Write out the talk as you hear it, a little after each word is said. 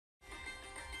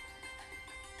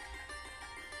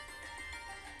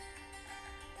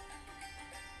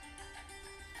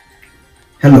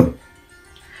Hello.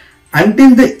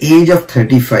 Until the age of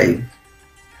 35,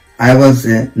 I was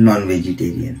a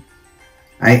non-vegetarian.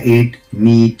 I ate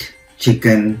meat,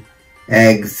 chicken,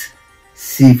 eggs,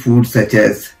 seafood such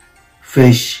as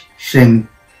fish,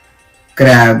 shrimp,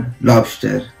 crab,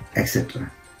 lobster,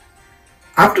 etc.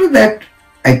 After that,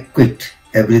 I quit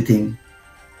everything.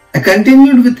 I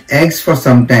continued with eggs for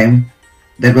some time.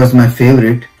 That was my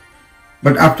favorite.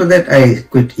 But after that, I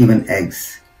quit even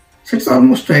eggs. So it's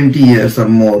almost 20 years or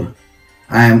more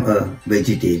I am a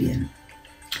vegetarian.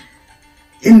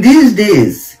 In these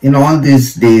days, in all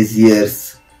these days,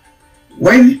 years,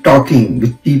 while talking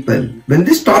with people, when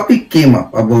this topic came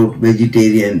up about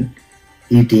vegetarian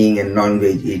eating and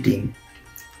non-veg eating,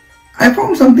 I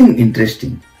found something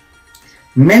interesting.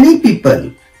 Many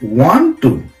people want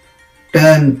to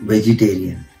turn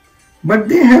vegetarian, but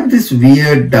they have this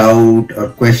weird doubt or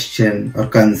question or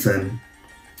concern.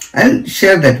 I'll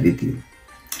share that with you.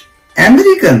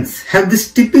 Americans have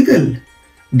this typical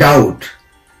doubt.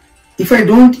 If I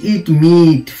don't eat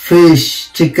meat,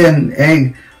 fish, chicken,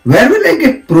 egg, where will I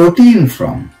get protein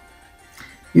from?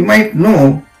 You might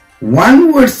know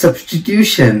one word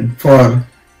substitution for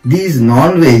these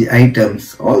non-veg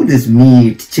items, all this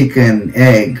meat, chicken,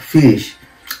 egg, fish,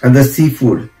 other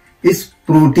seafood, is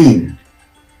protein.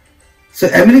 So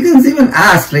Americans even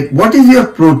ask, like, what is your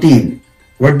protein?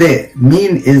 What they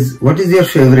mean is, what is your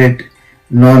favorite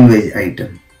non-veg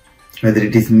item? Whether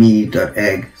it is meat or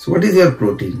egg. So what is your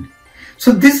protein?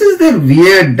 So this is their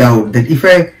weird doubt that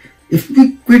if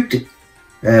we quit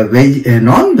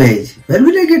non-veg, where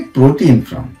will I get protein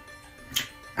from?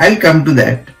 I'll come to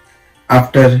that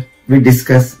after we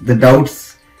discuss the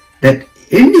doubts that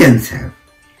Indians have.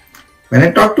 When I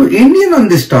talk to Indian on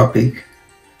this topic,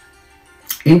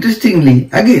 interestingly,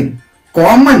 again,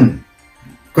 common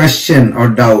question or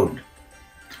doubt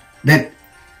that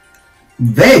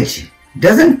veg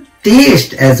doesn't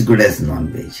taste as good as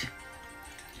non-veg.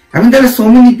 I mean, there are so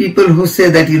many people who say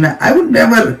that, I would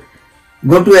never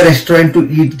go to a restaurant to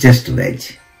eat just veg.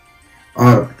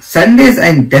 Or Sundays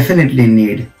I definitely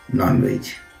need non-veg.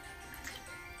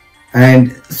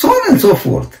 And so on and so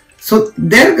forth. So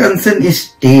their concern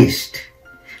is taste.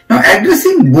 Now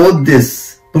addressing both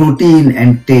this protein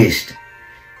and taste,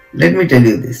 let me tell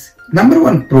you this. Number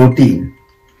one, protein.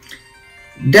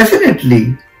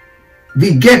 Definitely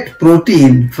we get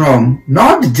protein from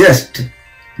not just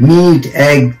meat,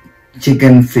 egg,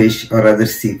 chicken, fish or other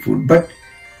seafood, but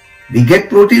we get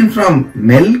protein from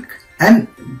milk and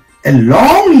a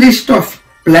long list of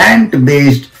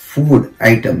plant-based food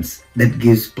items that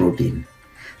gives protein.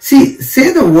 See,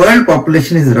 say the world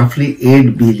population is roughly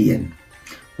 8 billion.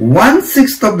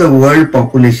 1/6 of the world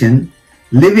population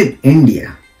live in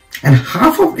India and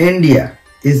half of India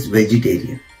is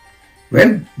vegetarian.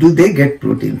 Where do they get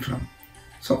protein from?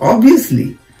 So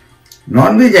obviously,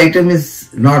 non-veg item is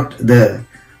not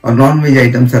non-veg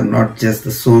items are not just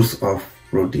the source of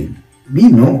protein. We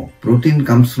know protein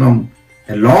comes from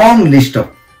a long list of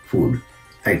food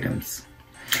items.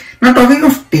 Now talking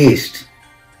of taste,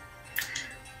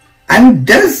 and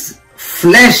does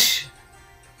flesh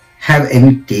have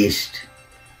any taste?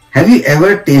 Have you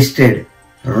ever tasted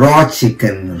raw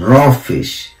chicken, raw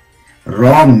fish,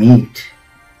 raw meat?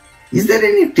 Is there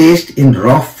any taste in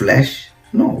raw flesh?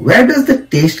 No. Where does the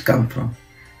taste come from?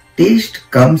 Taste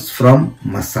comes from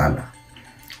masala.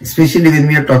 Especially when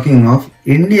we are talking of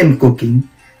Indian cooking,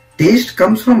 taste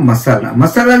comes from masala.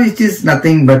 Masala, which is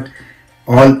nothing but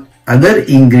all other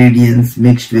ingredients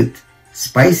mixed with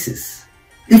spices.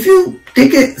 If you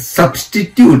take a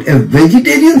substitute, a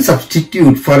vegetarian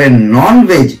substitute for a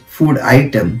non-veg food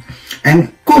item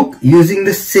and cook using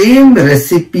the same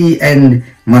recipe and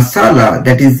masala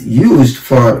that is used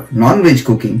for non-veg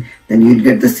cooking, then you will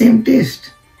get the same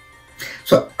taste.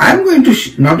 So I'm going to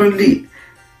not only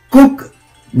cook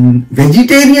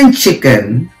vegetarian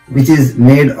chicken, which is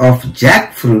made of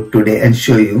jackfruit today, and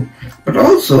show you, but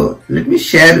also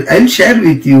I'll share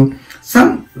with you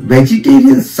some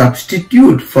vegetarian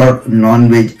substitute for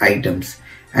non-veg items.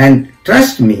 And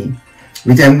trust me,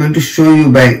 which I'm going to show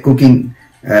you by cooking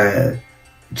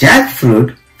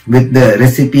jackfruit with the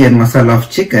recipe and masala of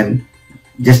chicken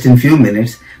just in few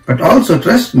minutes. But also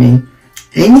trust me,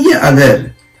 any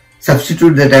other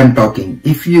substitute that I'm talking,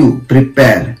 if you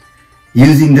prepare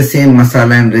using the same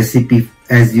masala and recipe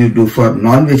as you do for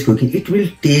non-veg cooking, it will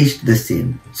taste the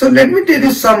same. So let me tell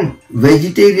you some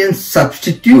vegetarian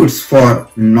substitutes for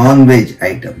non-veg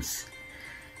items.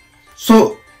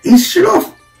 So instead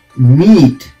of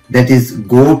meat, that is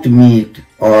goat meat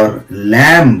or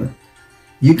lamb,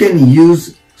 you can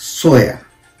use soya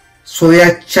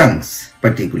chunks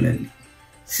particularly.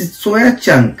 See, soya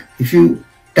chunk, if you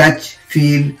touch,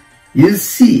 feel, you'll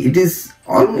see it is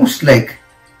almost like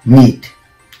meat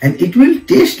and it will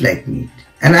taste like meat.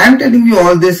 And I am telling you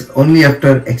all this only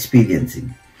after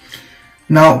experiencing.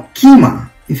 Now keema,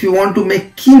 if you want to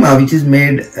make keema which is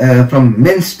made from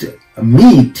minced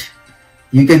meat,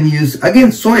 you can use again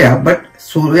soya, but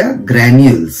soya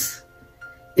granules.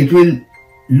 It will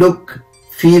look,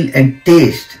 feel and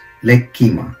taste like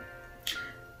keema.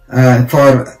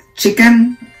 For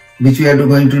chicken, which we are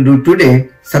going to do today,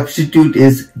 substitute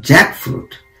is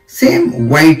jackfruit. Same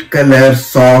white color,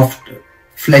 soft,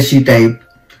 fleshy type.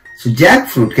 So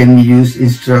jackfruit can be used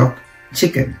instead of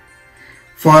chicken.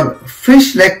 For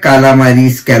fish like calamari,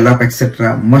 scallop,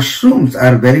 etc., mushrooms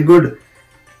are very good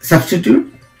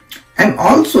substitute. And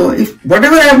also, if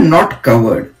whatever I have not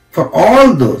covered, for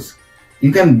all those,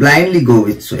 you can blindly go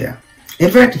with soya. In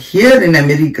fact, here in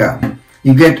America,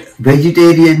 you get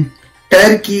vegetarian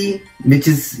turkey, which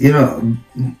is,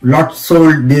 lot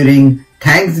sold during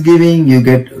Thanksgiving. You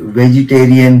get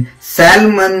vegetarian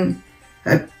salmon,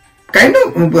 kind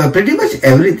of pretty much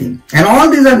everything. And all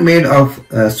these are made of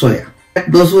soya.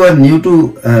 Those who are new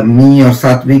to me or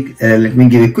Sathvikh, let me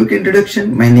give a quick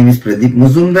introduction. My name is Pradeep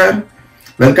Muzoomdar.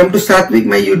 Welcome to Sathvikh,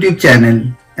 my YouTube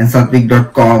channel, and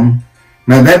sathvikh.com,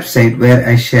 my website where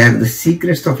I share the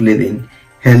secrets of living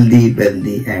healthy,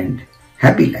 wealthy and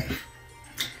happy life.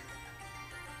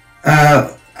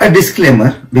 A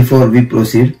disclaimer before we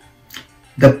proceed.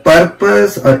 The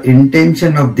purpose or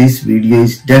intention of this video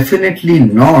is definitely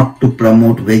not to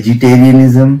promote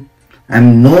vegetarianism.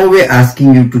 I'm no way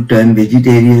asking you to turn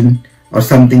vegetarian or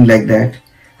something like that.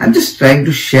 I'm just trying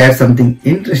to share something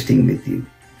interesting with you.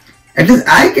 At least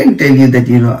I can tell you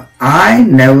that, I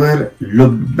never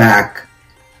looked back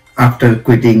after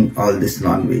quitting all this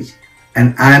non-veg.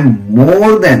 And I'm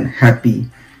more than happy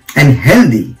and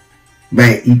healthy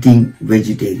by eating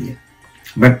vegetarian.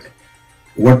 But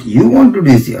what you want to do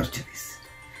is your choice.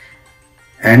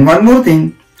 And one more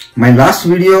thing, my last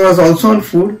video was also on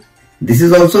food. This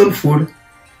is also on food.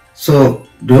 So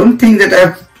don't think that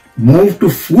I've moved to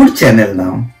food channel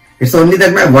now. It's only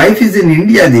that my wife is in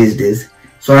India these days.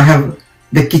 So I have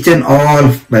the kitchen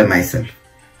all by myself.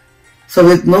 So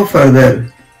with no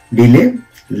further delay,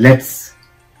 let's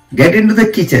get into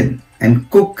the kitchen and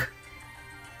cook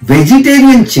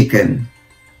vegetarian chicken,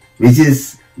 which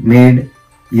is made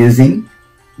using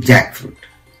jackfruit.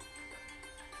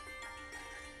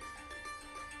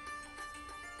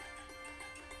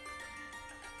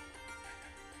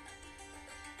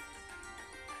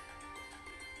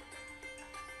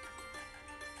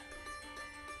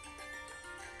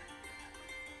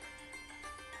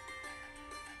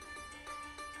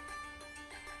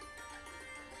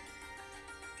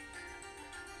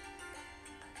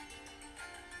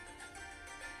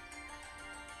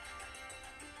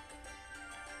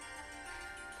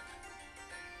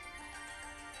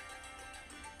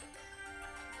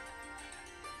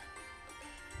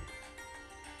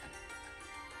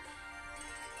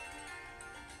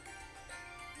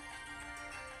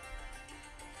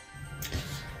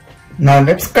 Now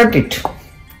let's cut it.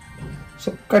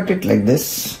 So cut it like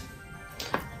this.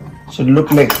 Should look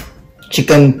like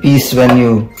chicken piece when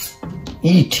you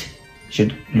eat.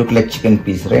 Should look like chicken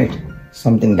piece, right?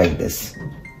 Something like this.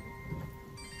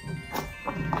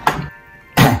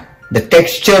 The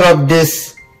texture of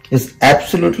this is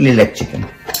absolutely like chicken.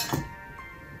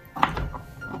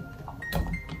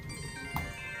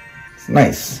 It's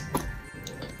nice.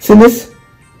 See this?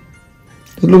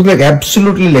 It looks like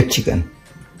absolutely like chicken.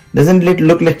 Doesn't it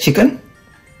look like chicken?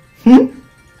 See?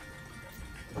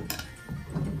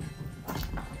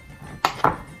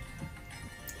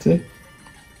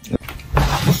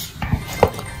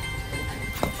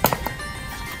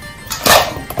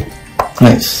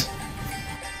 Nice.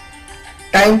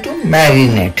 Time to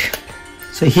marinate.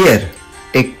 So here,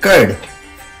 take curd.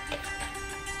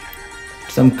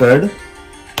 Some curd.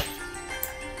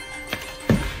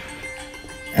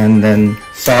 And then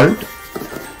salt.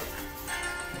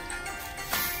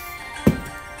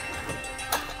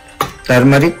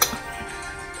 Turmeric,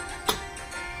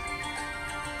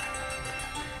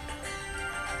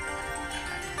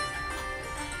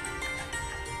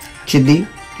 chili,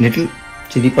 little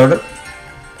chili powder,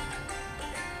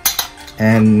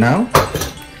 and now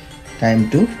time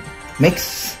to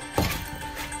mix.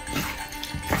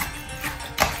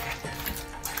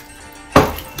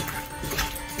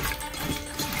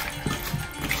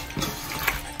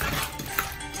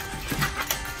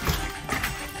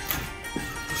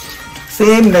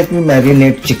 Same like we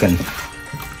marinate chicken.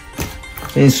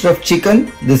 So instead of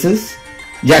chicken, this is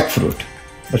jackfruit.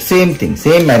 But same thing,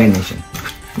 same marination.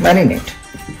 Marinate.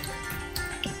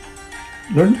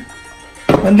 Good.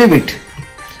 and leave it.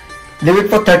 Leave it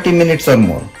for 30 minutes or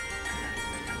more.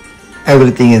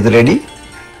 Everything is ready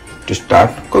to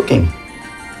start cooking.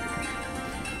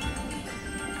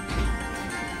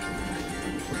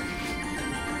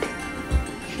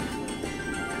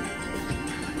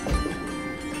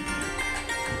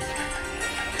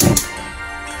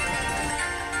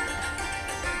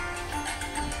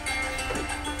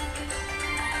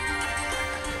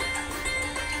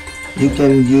 You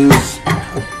can use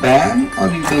a pan or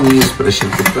you can use pressure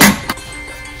cooker.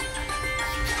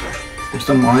 Put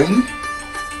some oil.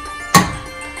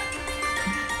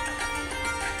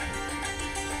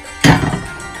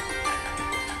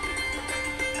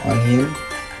 Onion.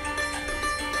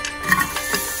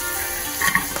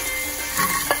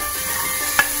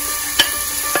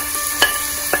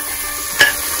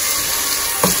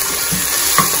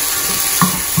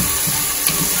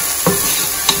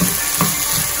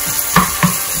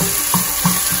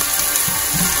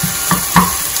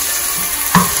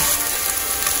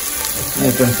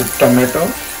 You can put tomato.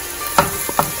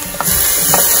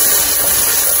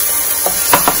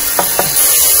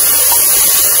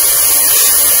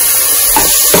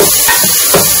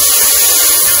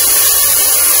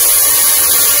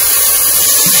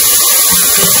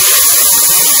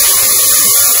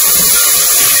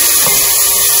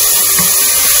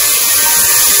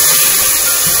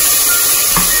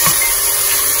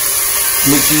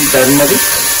 Little turmeric.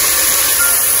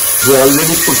 We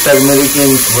already put turmeric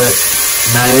in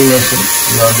marination.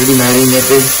 We already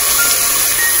marinated.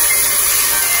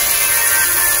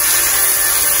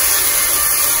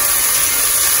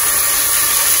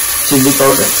 Chili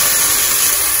powder.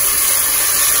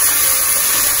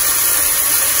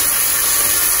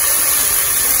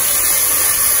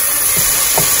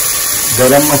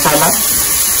 Garam masala.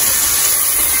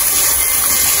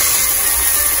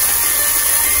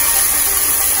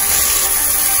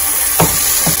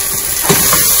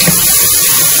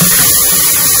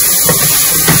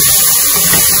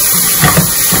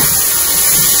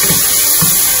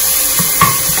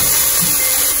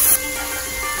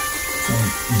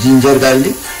 Ginger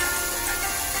garlic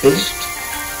paste.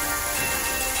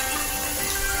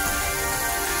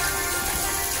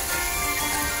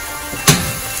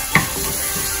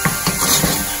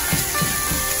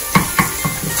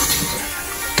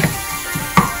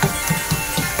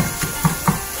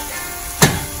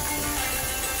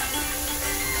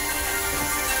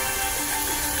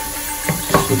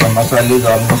 So the masala is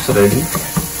almost ready.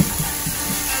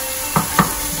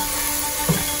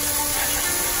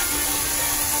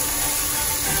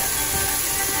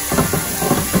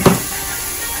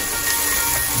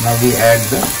 Now we add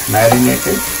the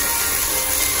marinated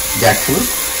jackfruit.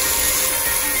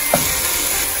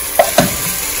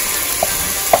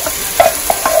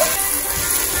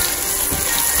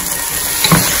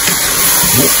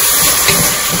 Mix.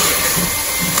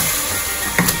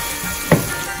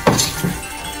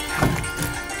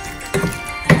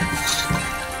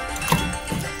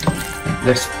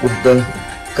 Let's put the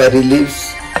curry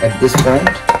leaves at this point.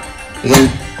 You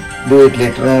can do it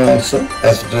later on also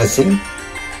as dressing.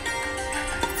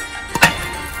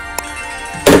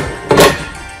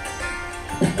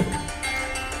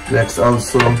 Let's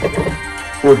also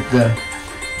put the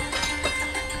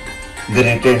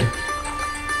grated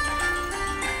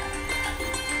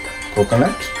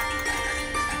coconut.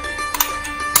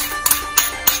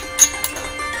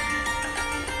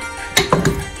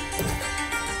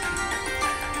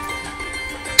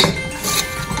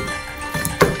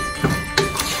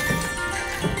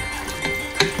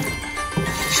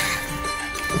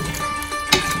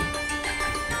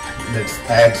 Let's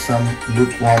add some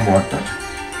lukewarm water.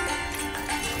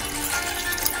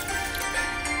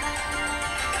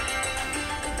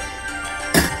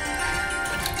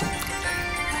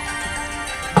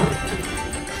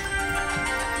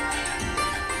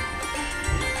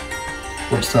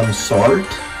 Put some salt.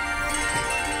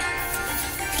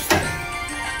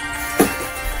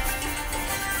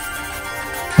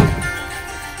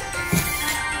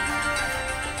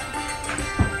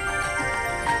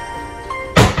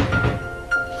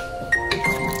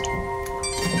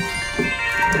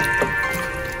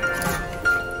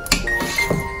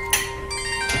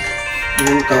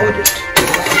 We'll cover it.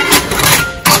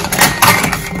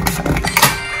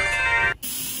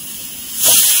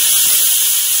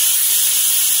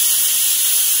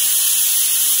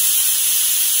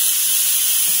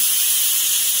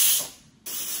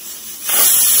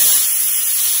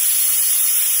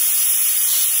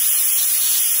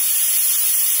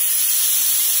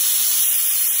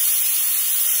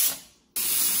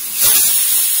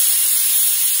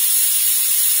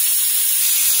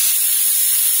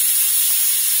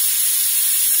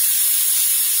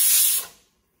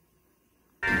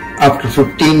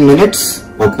 15 minutes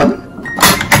open.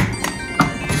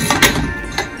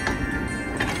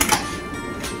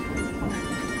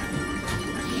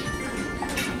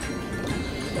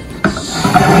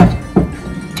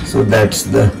 So that's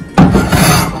the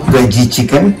veggie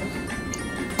chicken,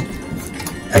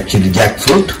 actually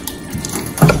jackfruit.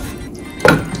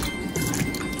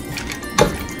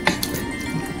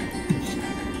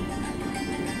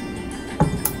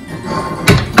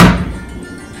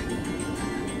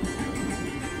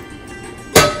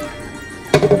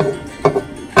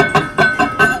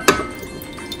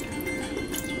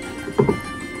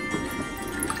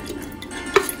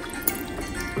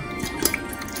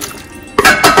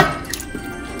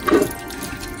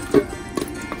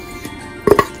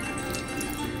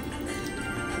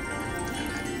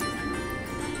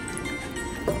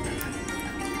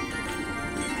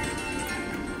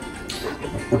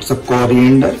 Put some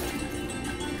coriander.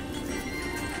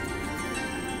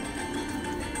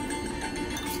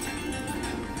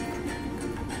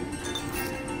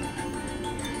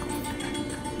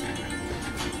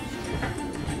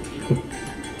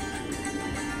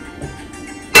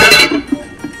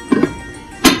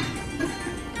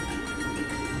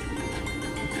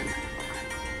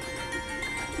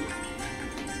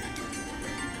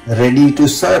 Ready to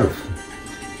serve.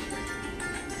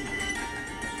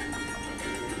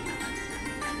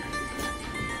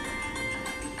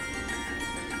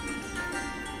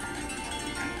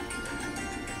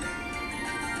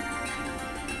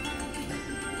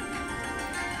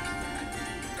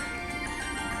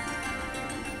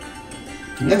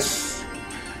 Yes,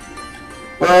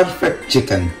 perfect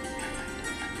chicken,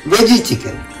 veggie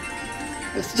chicken.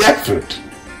 It's jackfruit.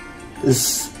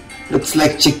 This looks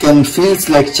like chicken, feels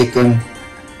like chicken,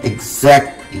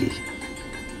 exactly.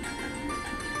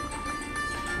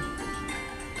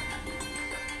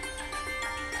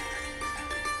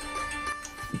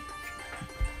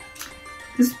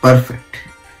 It's perfect.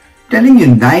 Telling you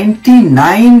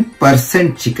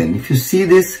 99% chicken. If you see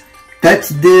this, touch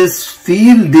this,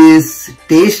 feel this,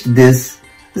 taste this,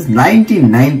 is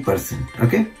 99%.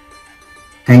 Okay.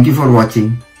 Thank you for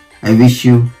watching. I wish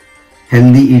you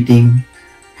healthy eating,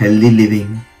 healthy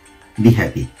living. Be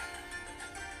happy.